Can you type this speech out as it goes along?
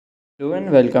Hello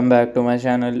and welcome back to my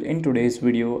channel. In today's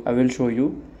video, I will show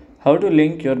you how to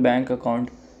link your bank account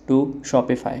to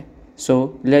Shopify.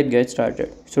 So let's get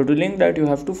started. So to link that, you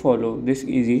have to follow this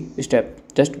easy step.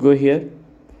 Just go here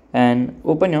and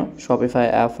open your Shopify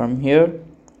app from here,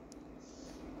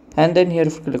 and then here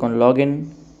click on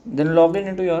login. Then log in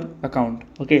into your account.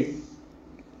 Okay.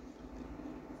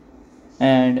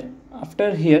 And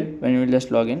after here, when you will just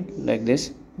log in like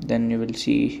this, then you will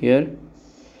see here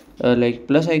like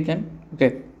plus icon.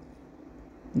 Okay,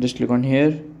 just click on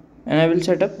here and I will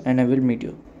set up and I will meet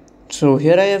you. So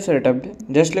here I have set up.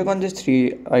 Just click on this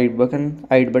three eyed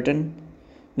button,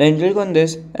 then click on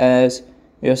this as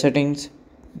your settings,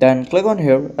 then click on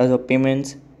here as a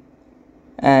payments,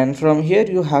 and from here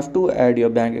you have to add your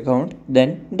bank account,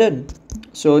 then done.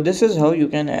 So this is how you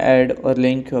can add or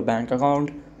link your bank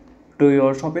account to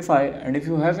your Shopify. And if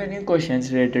you have any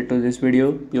questions related to this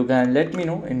video, you can let me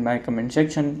know in my comment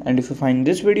section. And if you find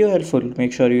this video helpful,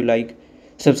 make sure you like,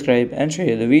 subscribe and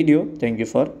share the video. Thank you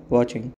for watching.